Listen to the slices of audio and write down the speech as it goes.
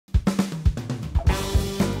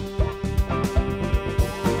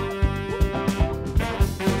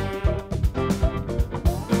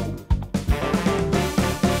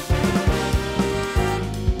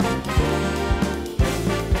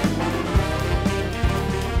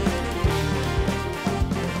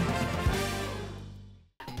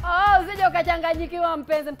Hujachanganyikiwa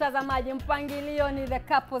mpenzi mtazamaji, mpangilio ni the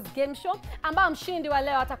couples game show ambao mshindi wa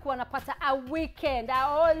leo atakuwa anapata a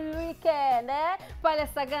whole weekend pale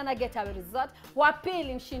Sagana Getaway Resort.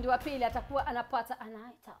 Mshindi wa pili atakuwa anapata a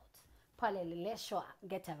night out pale Lileshwa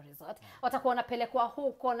Getaway Resort. Watakuwa wanapelekwa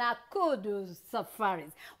huko na Kudu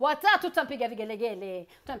Safaris. Watatu tutampiga vigelegele,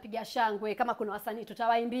 tutampiga shangwe, kama kuna wasanii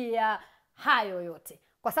tutawaimbia, hayo yote.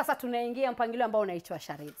 Kwa sasa tunaingia mpangilio ambao unaitwa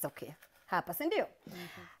charades, okay? Hapa, si ndio?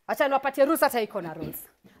 Acha niwapatie rules, hata iko na rules.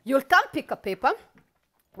 You'll come pick a paper.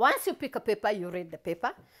 Once you pick a paper, you read the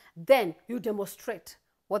paper. Then you demonstrate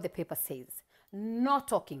what the paper says. No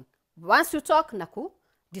talking. Once you talk, naku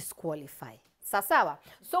disqualify. Sawa.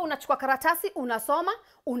 So unachukua karatasi, unasoma,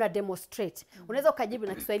 una demonstrate. Unaweza ukajibu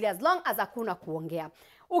na Kiswahili as long as hakuna kuongea.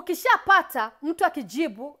 Ukishapata mtu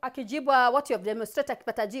akijibu what you have demonstrated,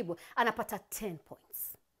 akipata jibu, anapata 10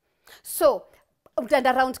 points. So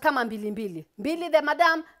utaenda round kama mbili the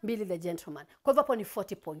madam, mbili the gentleman. Kwa hivyo hapo ni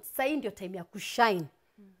 40 points. Sasa hii ndio time ya kushine.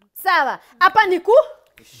 Sawa? Hapa ni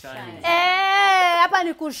kushine. Hapa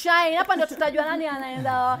ni kushine. Hapa ndio tutajua nani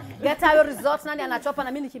anaenda Getaway Resort, nani anachopa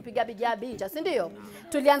na mimi nikimpiga bija, si ndio?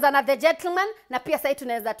 Tulianza na the gentleman na pia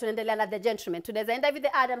sasa tunaendelea na the gentleman. Tunaweza enda with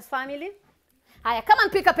the Adams family. Haya, come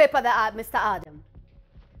and pick a paper, Mr. Adam.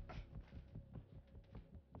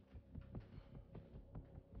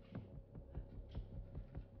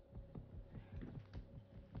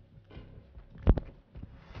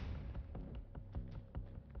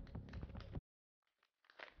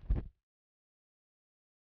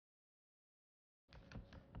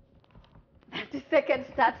 The second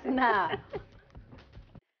starts now.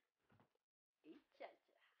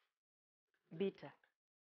 Bita.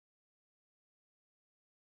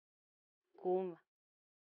 Kuuma.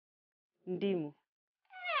 Ndimu.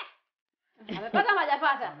 Amepata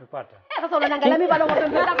majapata? Amepata. Sasa unaangalia mimi bado mtu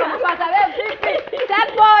mtaka kupata wewe vipi?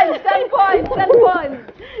 10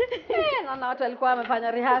 points. Naona watu walikuwa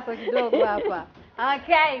wamefanya rehearsal kidogo hapa.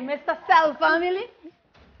 Okay, Mr. Cell family.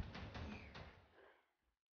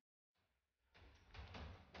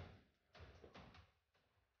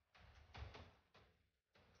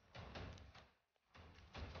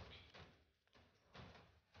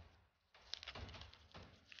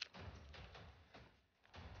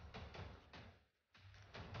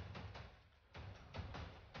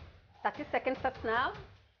 Thirty seconds starts now.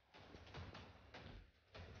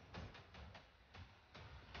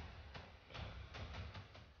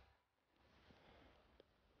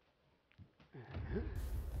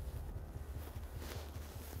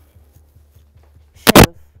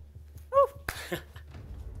 Shelf.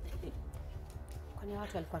 Kwani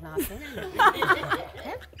watu walikuwa na wapi? 10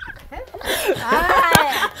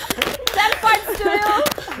 points to you.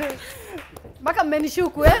 Mpaka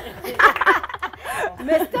mmenishuku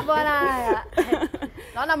Mr. Bwana.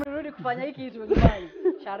 Naona mrudi kufanya hiki kitu nyumbani.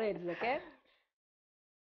 Charades, okay?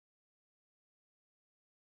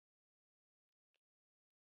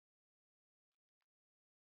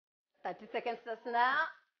 Thirty seconds just now.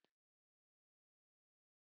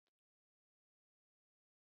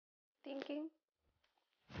 Thinking.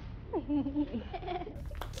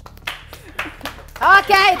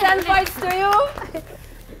 Okay, 10 points to you.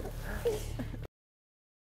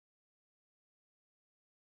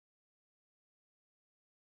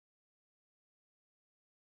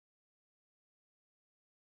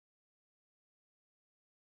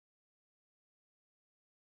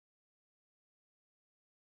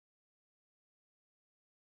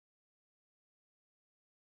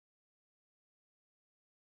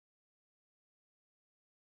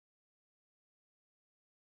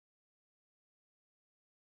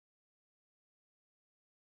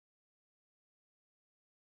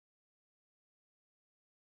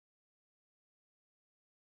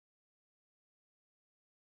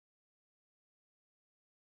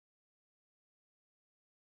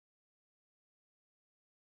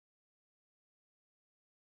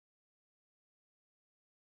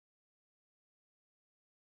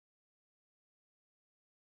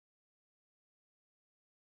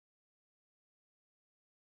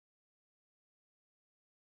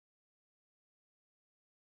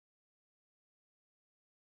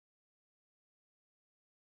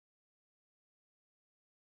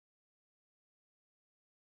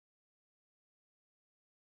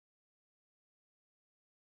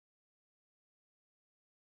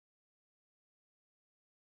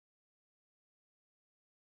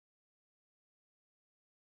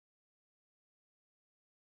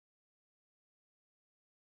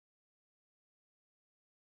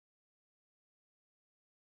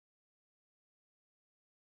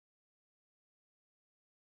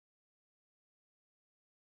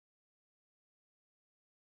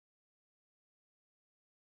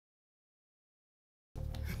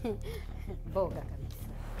 Boga kabisa.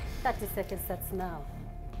 30 seconds starts now.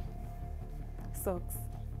 Socks.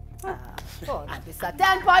 Oh, kabisa.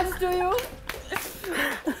 10 points to you.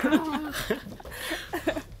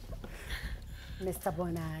 Mr.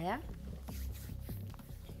 Bonaya.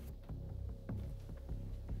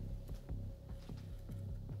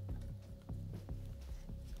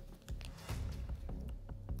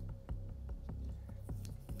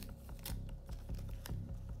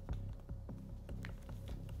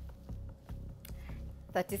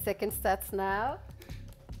 Thirty seconds starts now.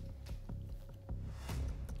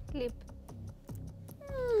 Clip.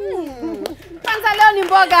 Kwanza leo ni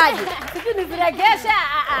mbogaji. Sisi ni viregesha.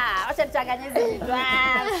 Acha nichanganye hizi vitu.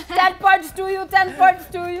 10 points to you, 10 points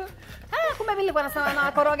to you. Kumbe vile kwa nasema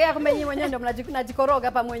na korogea, kumbe nyinyi wenyewe ndio mnajikoroga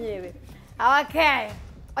hapa mwenyewe. Okay.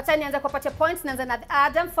 Acha nianze kupatia points, nianze na the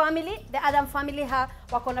Adam family. The Adam family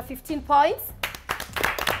wako na 15 points.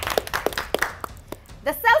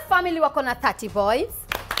 The Self family wako na 30 points.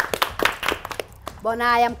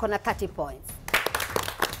 Bonaya mko na 30 points.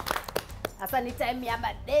 Sasa ni time ya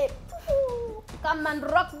birthday. Come and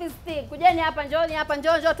rock this thing. Kujeni hapa, njoni hapa,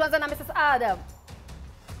 njoo tuanze na Mrs. Adam.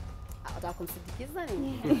 Nataka kumsindikiza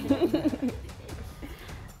nini?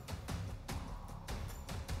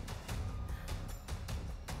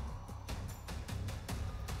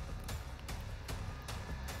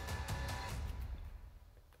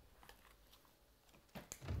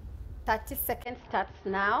 Thirty seconds starts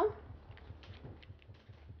now.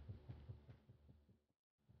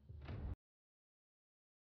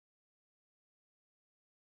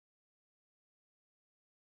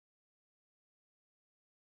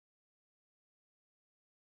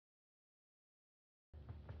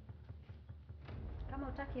 Kama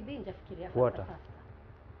utaki binja fikiria Water. fasta.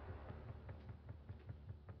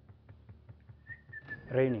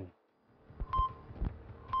 Raining.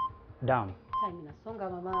 Dam. Time inasonga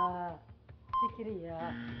mama.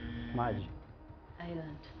 Fikiria. Maji.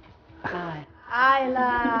 Island.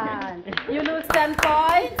 Island. You lose 10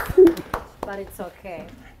 points. But it's okay.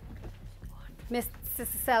 Mrs.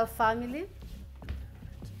 Self family.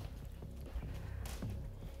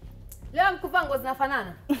 Leo mkuvaa nguo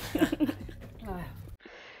zinafanana.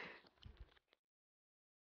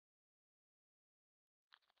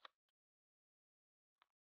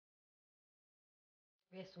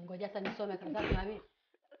 Yes, ngoja sasa nisome kabisa na mimi.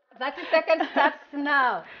 30 seconds starts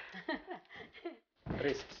now.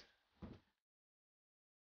 Risks.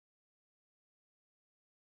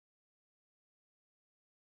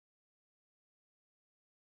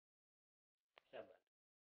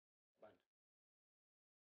 Band.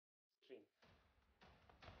 String.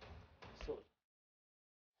 Soul.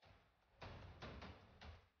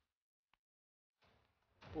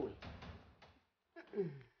 Pool.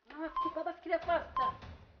 Fikiria faster.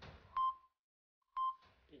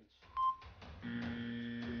 Inch.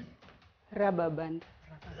 Rubber band.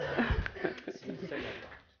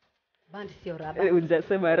 Band sio raba.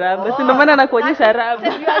 Hujasema rubber. Si ndio maana nakuonyesha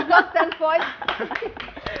rubber. You have lost 10 points.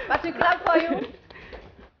 But we clap for you.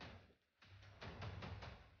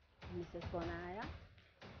 Mrs. Bonaya.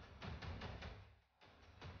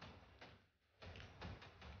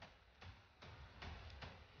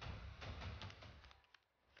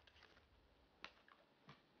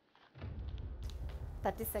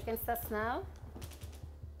 Thirty seconds starts now.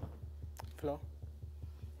 Floor.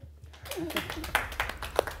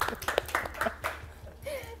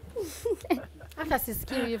 Hata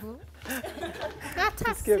sisikii hivyo.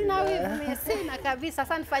 Hata sina hivyo, sina kabisa.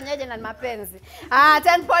 Sasa nifanyaje na mapenzi?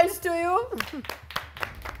 10 points to you.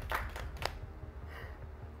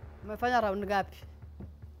 Umefanya round ngapi?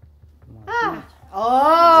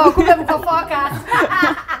 Kumbe mko focus.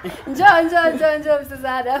 Njoo Mrs.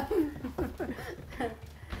 Adam.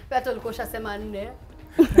 Peto ulikuwa ushasema 4.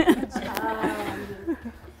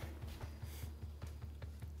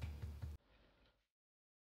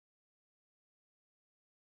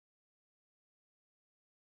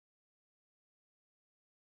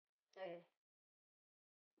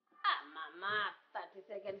 Mama, 30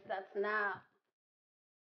 seconds starts now.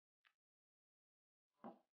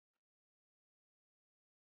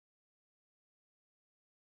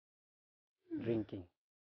 Drinking.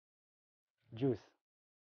 Juice.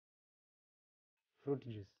 Fruit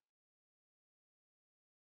juice.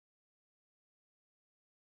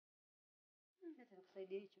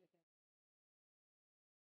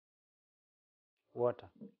 Water.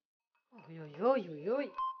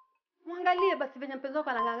 Yo. Mwangalie basi venye mpenzi wako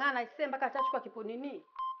anang'ang'ana isee mpaka atachukua kipunini.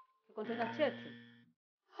 Kontena chetu.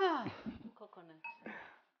 Coconut.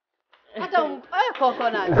 Hata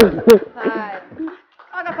coconut. Haya.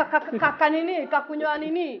 Aka nini? Kakunywa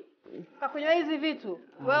nini? Kakunywa hizi vitu.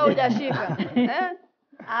 Wewe hujashika.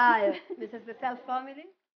 Haya, this is the self family.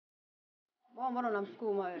 Mbona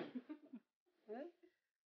unamsukuma wewe?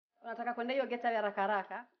 Unataka kwenda hiyo geta ya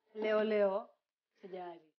haraka leo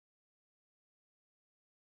sijali.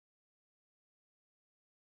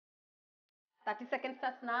 That second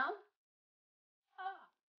starts now.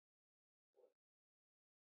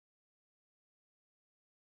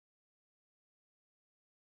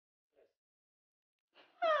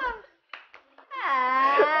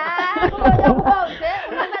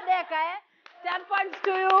 Unataka deka 10 points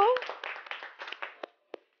to you.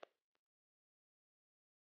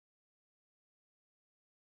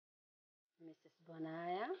 Mrs.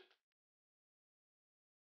 Bonaya.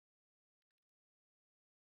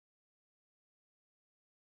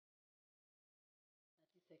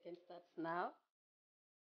 Second starts now.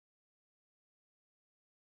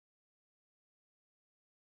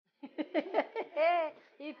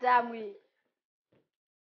 Itamwi.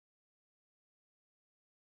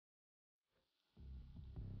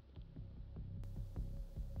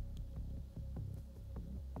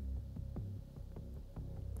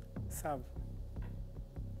 Sub.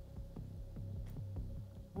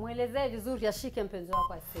 Muelezee vizuri ashike mpenzi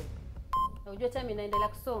wako asili. Na unajua time inaendelea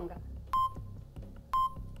kusonga.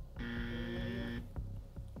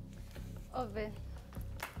 Ove.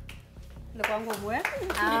 Ndio kwangu mwe.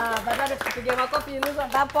 Baadaye tupige makofi iluza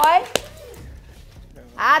that point.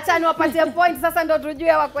 Acha niwapatie point sasa ndio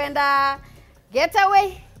tujue wa kwenda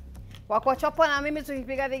getaway. Wako chopo na mimi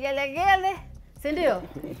tukipiga vigelegele. Si ndio?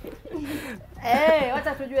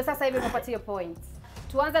 Wacha tujue sasa hivi tupatie points.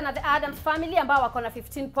 Tuanze na the Adams family ambao wako na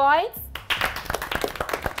 15 points.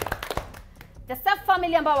 The Steph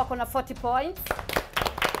family ambao wako na 40 points.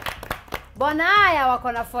 Bonaya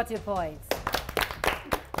wako na 40 points.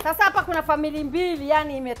 Sasa hapa kuna family mbili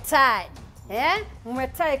yani imetie.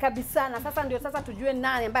 Umetie kabisa na sasa ndio sasa tujue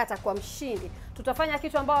nani ambaye atakuwa mshindi. Tutafanya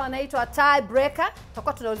kitu ambao wanaitwa tie breaker.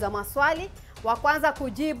 Tutakuwa tunauliza maswali. Wa kwanza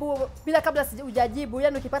kujibu bila kabla hujajibu,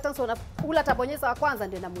 yani ukipata answer ula tabonyeza wa kwanza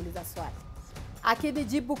ndio namuuliza swali.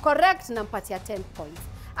 Akijibu correct nampatia 10 points.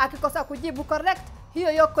 Akikosa kujibu correct,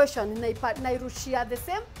 hiyo question nairushia the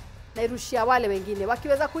same, nairushia wale wengine.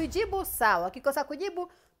 Wakiweza kuijibu sawa, wakikosa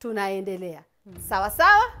kujibu tunaendelea. Sawa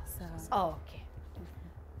sawa? Sawa. Okay.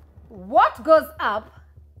 What goes up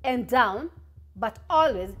and down but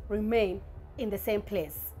always remain in the same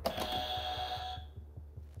place?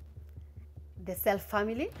 The self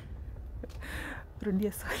family.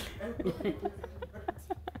 Rudia swali.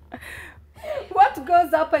 What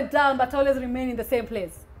goes up and down but always remain in the same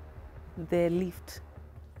place? The lift.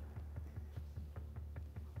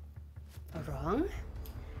 Wrong.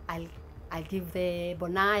 I'll give the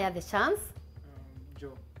Bonaya the chance.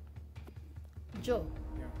 Joe. Joe.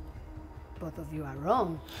 Yeah. Both of you are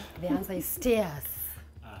wrong. The answer is stairs.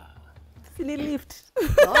 Silly lift.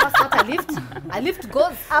 No, that's not a lift. A lift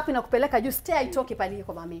goes up inakupeleka juu, stair itoki pale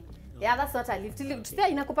kwa mami. Yeah, that's not a lift. Stair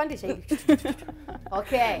inakupandisha hivi.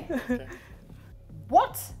 Okay.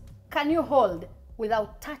 What can you hold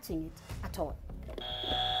without touching it at all?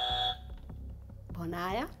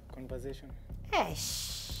 Bonaya? Conversation.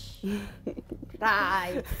 Esh.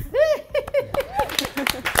 Right.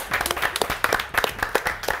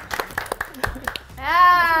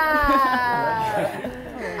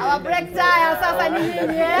 Our break time sasa ni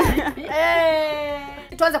nini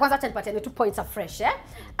Tuanze kwanza, acha nipatie 2 points of fresh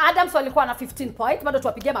Adams walikuwa na 15 points, bado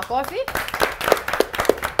tuwapigie makofi.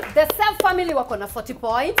 The Self family wako na 40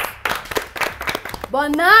 points.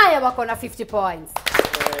 Bonaya wako na 50 points.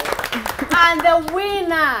 And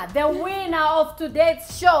the winner of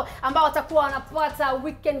today's show ambao watakuwa wanapata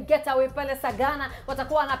weekend getaway pale Sagana,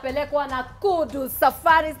 watakuwa wanapelekwa na Kudu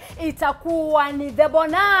Safaris, itakuwa ni the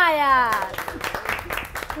Bonaya.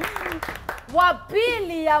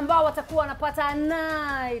 Wapili ambao watakuwa wanapata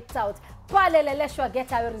night out pale Leleshwa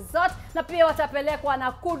Getaway Resort, na pia watapelekwa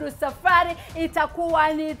na Kudu Safari,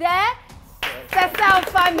 itakuwa ni the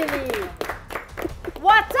Self family.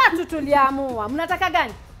 Watatu tuliamua. Mnataka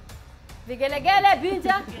gani? Vigelegele,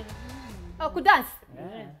 binja, au kudance?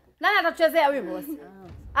 Nani atachezea wimbo?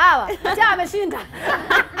 Hawa, acha ameshinda.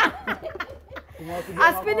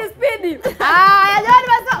 Speedy. Jamani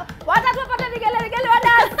basi, watatu wapate vigelegele wa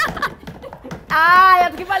dance.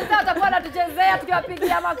 Tukimaliza watakuwa wanatuchezea,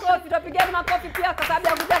 tukiwapigia makofi, tuwapigieni makofi pia kwa sababu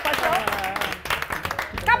ya kuja kwa show.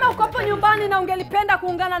 Kama uko hapo nyumbani na ungelipenda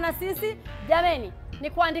kuungana na sisi, jameni,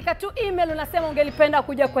 ni kuandika tu email unasema ungelipenda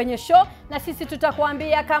kuja kwenye show, na sisi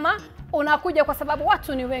tutakuambia kama unakuja, kwa sababu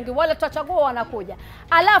watu ni wengi, wale tutachagua wanakuja.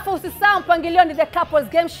 Alafu usisahau mpangilio ni the Couples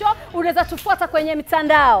Game Show, unaweza tufuata kwenye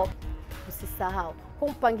mitandao. Usisahau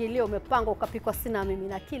mpangilio umepangwa ukapikwa sina mimi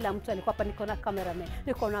na kila mtu alikuwa hapa. Niko na cameraman,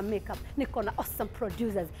 niko na makeup, niko na awesome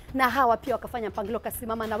producers, na hawa pia wakafanya mpangilio,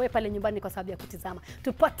 kasimama na wewe pale nyumbani kwa sababu ya kutizama.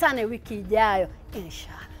 Tupatane wiki ijayo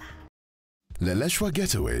inshallah. Leleshwa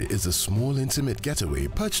Getaway is a small intimate getaway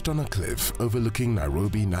perched on a cliff overlooking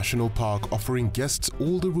Nairobi National Park, offering guests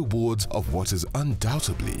all the rewards of what is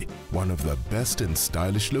undoubtedly one of the best and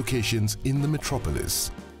stylish locations in the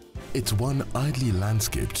metropolis. It's one idly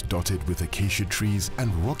landscaped dotted with acacia trees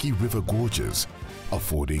and rocky river gorges,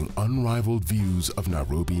 affording unrivaled views of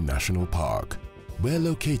Nairobi National Park. We're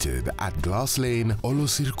located at Glass Lane,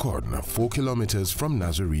 Olosirkon, 4 kilometers from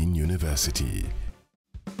Nazarene University.